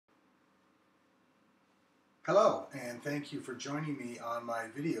Hello, and thank you for joining me on my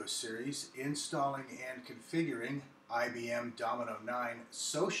video series, Installing and Configuring IBM Domino 9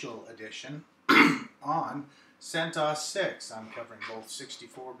 Social Edition on CentOS 6. I'm covering both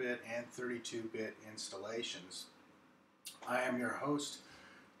 64-bit and 32-bit installations. I am your host,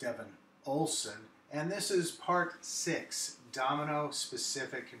 Devin Olson, and this is part 6,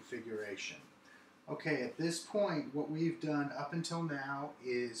 Domino-specific configuration. Okay, at this point, what we've done up until now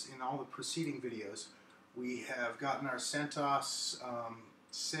is, in all the preceding videos, we have gotten our CentOS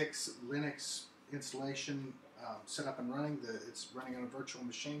 6 Linux installation set up and running. It's running on a virtual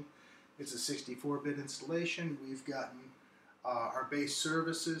machine. It's a 64-bit installation. We've gotten our base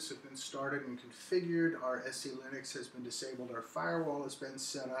services have been started and configured. Our SC Linux has been disabled. Our firewall has been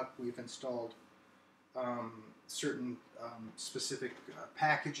set up. We've installed certain specific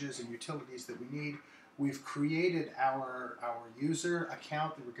packages and utilities that we need. We've created our user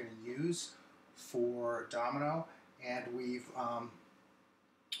account that we're going to use for Domino, and we've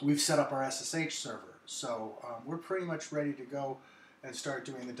set up our SSH server. So we're pretty much ready to go and start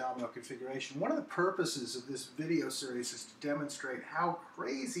doing the Domino configuration. One of the purposes of this video series is to demonstrate how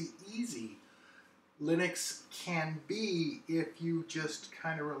crazy easy Linux can be if you just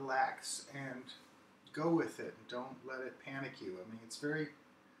kind of relax and go with it and don't let it panic you. I mean, it's a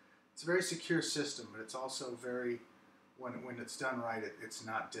very secure system, but it's also very, when it's done right, it's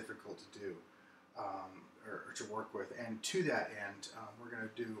not difficult to do or to work with. And to that end, we're going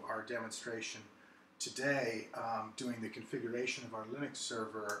to do our demonstration today doing the configuration of our Linux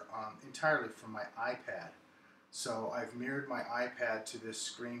server entirely from my iPad. So I've mirrored my iPad to this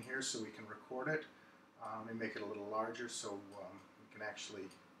screen here so we can record it and make it a little larger so we can actually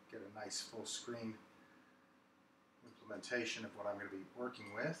get a nice full screen implementation of what I'm going to be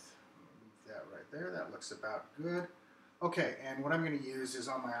working with. Move that right there. That looks about good. Okay, and what I'm going to use is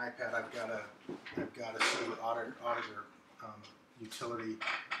on my iPad. I've got a server auditor utility,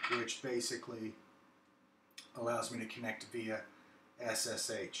 which basically allows me to connect via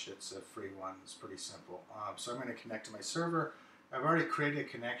SSH. It's a free one. It's pretty simple. So I'm going to connect to my server. I've already created a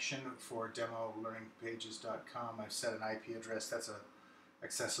connection for demolearningpages.com. I've set an IP address. That's an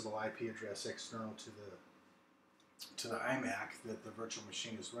accessible IP address external to the iMac that the virtual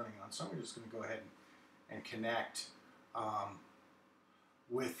machine is running on. So I'm just going to go ahead and connect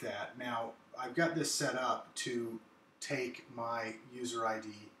with that. Now, I've got this set up to take my user ID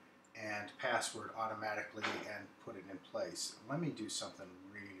and password automatically and put it in place. Let me do something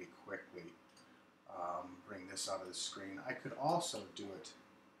really quickly. Bring this onto the screen. I could also do it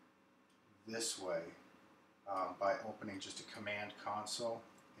this way by opening just a command console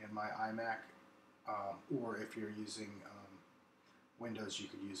in my iMac. Or if you're using Windows, you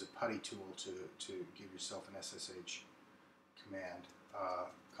could use a putty tool to give yourself an SSH command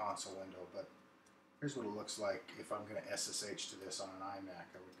console window. But here's what it looks like if I'm going to SSH to this on an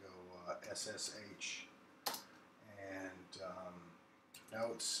iMac. I would go SSH and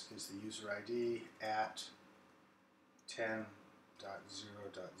notes is the user ID at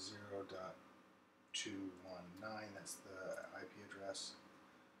 10.0.0.219. That's the IP address.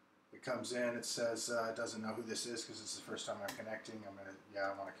 It comes in, it says it doesn't know who this is because it's the first time I'm connecting. I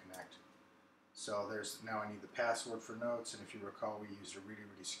want to connect. So now I need the password for notes, and if you recall, we used a really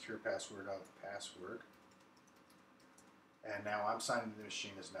secure password of the password. And now I'm signed into the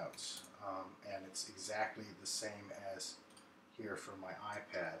machine as notes, and it's exactly the same as here for my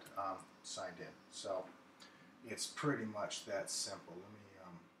iPad signed in. So it's pretty much that simple.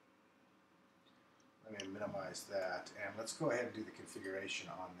 Let me minimize that, and let's go ahead and do the configuration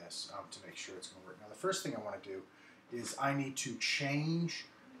on this to make sure it's going to work. Now, the first thing I want to do is I need to change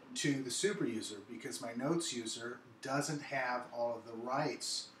to the super user because my notes user doesn't have all of the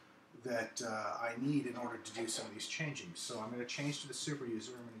rights that I need in order to do some of these changing. So I'm going to change to the super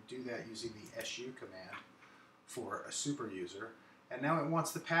user. I'm going to do that using the SU command for a super user. And now it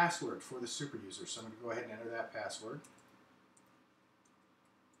wants the password for the super user. So I'm going to go ahead and enter that password.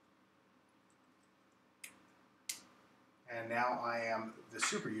 And now I am the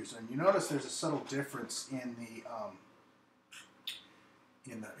super user. And you notice there's a subtle difference in the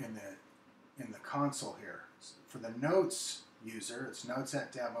console here. For the notes user, it's notes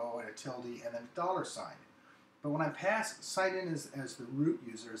at demo and a tilde and then a $sign. But when I sign in as the root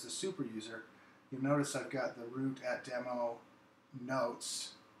user, as the super user, you'll notice I've got the root at demo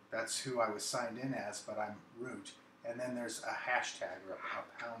notes. That's who I was signed in as, but I'm root. And then there's a hashtag or a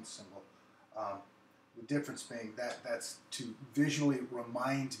pound symbol. The difference being that's to visually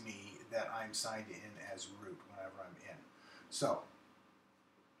remind me that I'm signed in as root whenever I'm in. So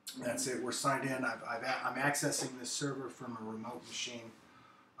that's it. We're signed in. I'm accessing this server from a remote machine.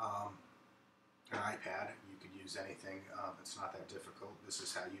 an iPad. You could use anything. It's not that difficult. This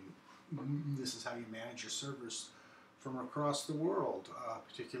is how you manage your servers from across the world,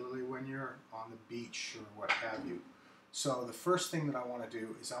 particularly when you're on the beach or what have you. So the first thing that I want to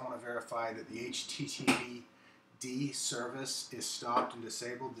do is I want to verify that the HTTPD service is stopped and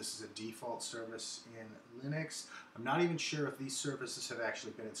disabled. This is a default service in Linux. I'm not even sure if these services have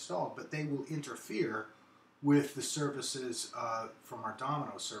actually been installed, but they will interfere with the services from our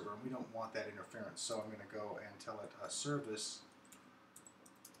Domino server, and we don't want that interference. So I'm going to go and tell it a service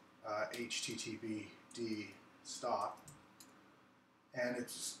HTTPD stop, and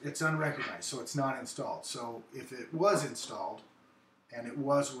it's unrecognized, so it's not installed. So if it was installed and it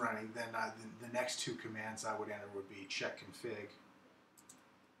was running, then the next two commands I would enter would be check config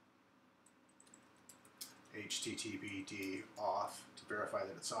HTTPD off to verify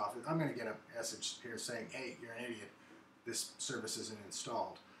that it's off. I'm going to get a message here saying, hey, you're an idiot, this service isn't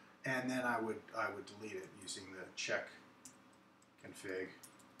installed, and then I would delete it using the check config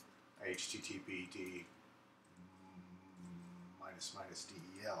HTTPD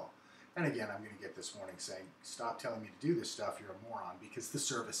 --del. And again, I'm going to get this warning saying, stop telling me to do this stuff, you're a moron, because the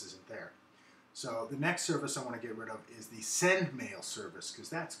service isn't there. So the next service I want to get rid of is the send mail service, because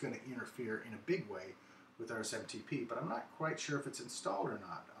that's going to interfere in a big way with our SMTP, but I'm not quite sure if it's installed or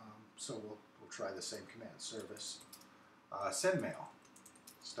not. So we'll try the same command, service send mail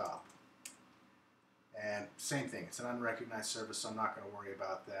stop. And same thing, it's an unrecognized service, so I'm not going to worry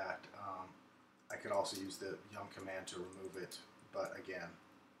about that. I could also use the yum command to remove it, but again,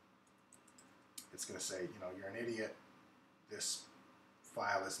 it's going to say, you know, you're an idiot, this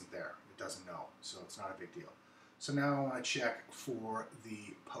file isn't there. It doesn't know, so it's not a big deal. So now I want to check for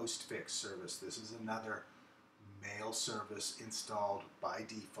the postfix service. This is another mail service installed by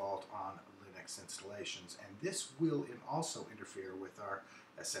default on Linux installations, and this will also interfere with our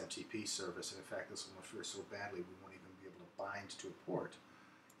SMTP service. And in fact, this will interfere so badly we won't even be able to bind to a port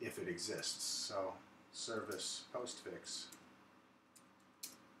if it exists. So service postfix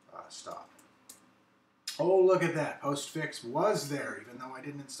stop. Oh, look at that. Postfix was there. Even though I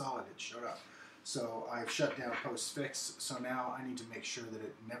didn't install it, it showed up. So I've shut down postfix. So now I need to make sure that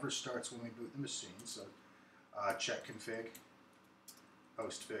it never starts when we boot the machine. So check config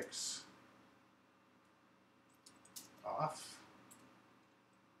postfix off.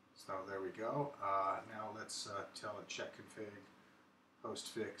 So there we go. Now let's tell it check config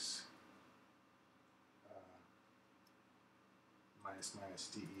postfix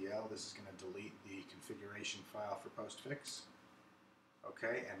 --del. This is going to delete the configuration file for postfix.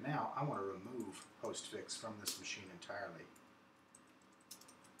 Okay, and now I want to remove postfix from this machine entirely,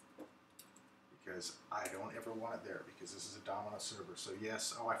 because I don't ever want it there, because this is a Domino server. So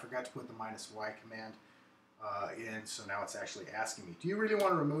yes, oh, I forgot to put the -y command in, so now it's actually asking me, do you really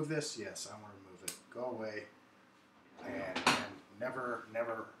want to remove this? Yes, I want to remove it. Go away, and never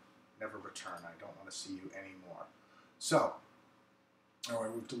return. I don't want to see you anymore. So, all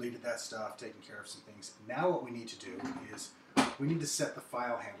right, we've deleted that stuff, taken care of some things. Now what we need to do is we need to set the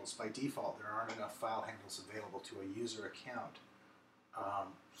file handles. By default, there aren't enough file handles available to a user account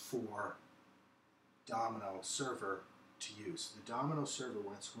for Domino server to use. The Domino server,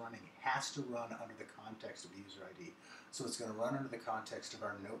 when it's running, has to run under the context of the user ID. So it's going to run under the context of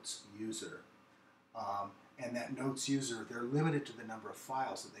our notes user. And that notes user, they're limited to the number of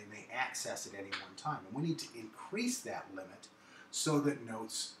files that they may access at any one time. And we need to increase that limit so that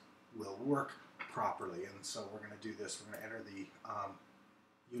notes will work properly. And so we're going to do this. We're going to enter the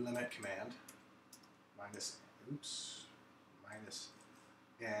ulimit command, minus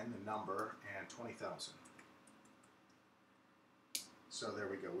n, the number, and 20,000. So there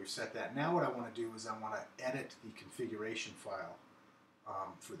we go. We've set that. Now what I want to do is I want to edit the configuration file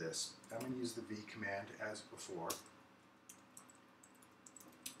for this. I'm going to use the v command as before.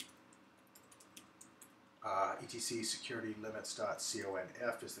 etc security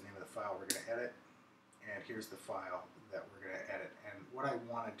limits.conf is the name of the file we're going to edit, and here's the file that we're going to edit. And what I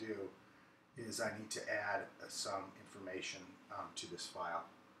want to do is I need to add some information to this file.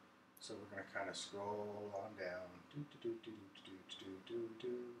 So we're going to kind of scroll on down.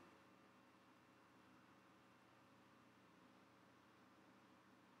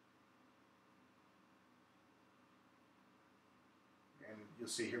 And you'll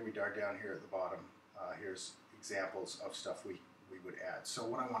see here we are down here at the bottom. Here's examples of stuff we would add. So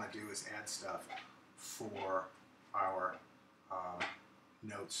what I want to do is add stuff for our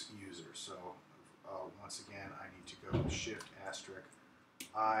notes user. So once again, I need to go Shift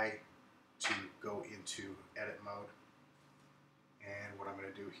 * I to go into edit mode. And what I'm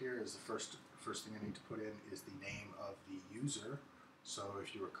going to do here is the first thing I need to put in is the name of the user. So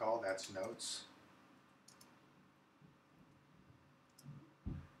if you recall, that's notes.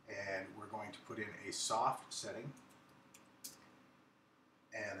 and we're going to put in a soft setting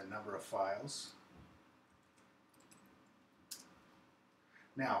and the number of files.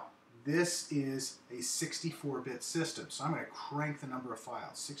 Now, this is a 64-bit system, so I'm going to crank the number of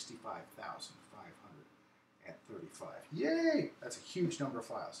files, 65,535. Yay! That's a huge number of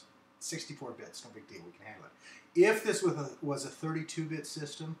files. 64 bits, no big deal, we can handle it. If this was a 32-bit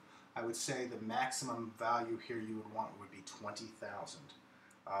system, I would say the maximum value here you would want would be 20,000.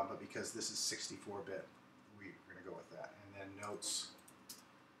 But because this is 64-bit, we're going to go with that. And then notes,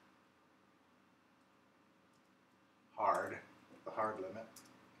 hard, the hard limit,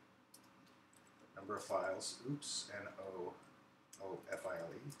 number of files, oops, N-O-O-F-I-L-E.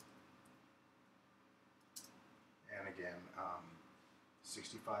 And again,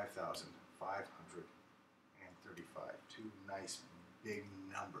 65,535. Two nice big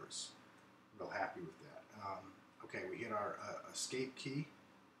numbers. Real happy with that. Okay, we hit our escape key.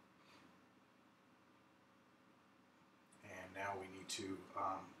 And now we need to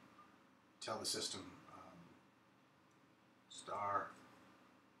tell the system star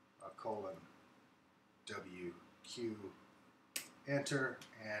colon WQ enter,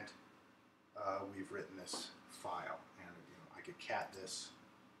 and we've written this file. And I could cat this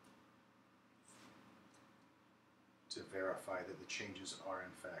to verify that the changes are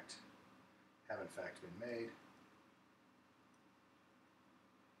have in fact been made.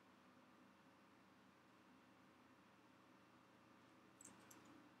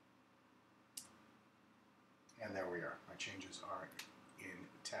 And there we are. My changes are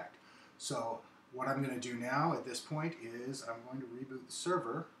intact. So what I'm going to do now at this point is I'm going to reboot the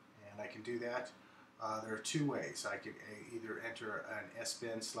server, and I can do that. There are two ways. I could either enter an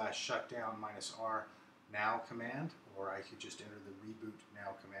sbin/shutdown -r now command, or I could just enter the reboot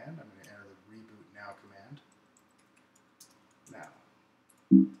now command. I'm going to enter the reboot now command now.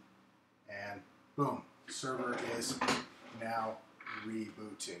 And boom, server is now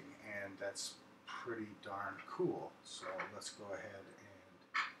rebooting, and that's pretty darn cool. So let's go ahead and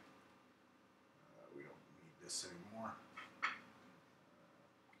we don't need this anymore.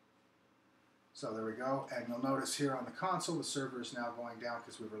 So there we go, and you'll notice here on the console the server is now going down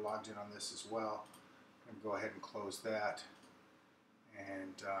because we were logged in on this as well. I'm going to go ahead and close that,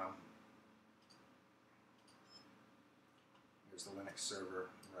 and there's the Linux server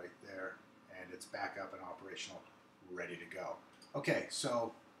right there, and it's back up and operational, ready to go. Okay,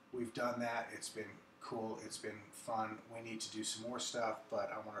 so we've done that. It's been cool. It's been fun. We need to do some more stuff,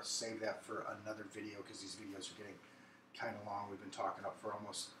 but I want to save that for another video because these videos are getting kind of long. We've been talking up for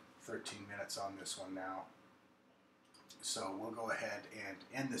almost 13 minutes on this one now. So we'll go ahead and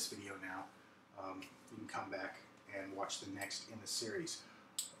end this video now. You can come back and watch the next in the series.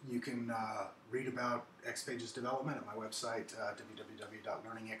 You can read about XPages development at my website,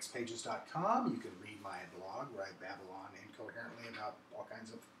 www.learningxpages.com. You can read my blog where I babble on incoherently about all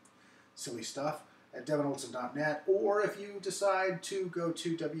kinds of silly stuff at devinolson.net. Or if you decide to go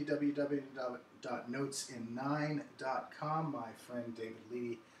to www.notesin9.com, my friend David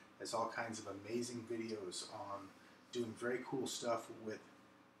Lee has all kinds of amazing videos on doing very cool stuff with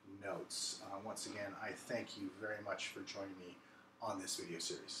notes. Once again, I thank you very much for joining me on this video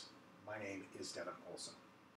series. My name is Devin Olson.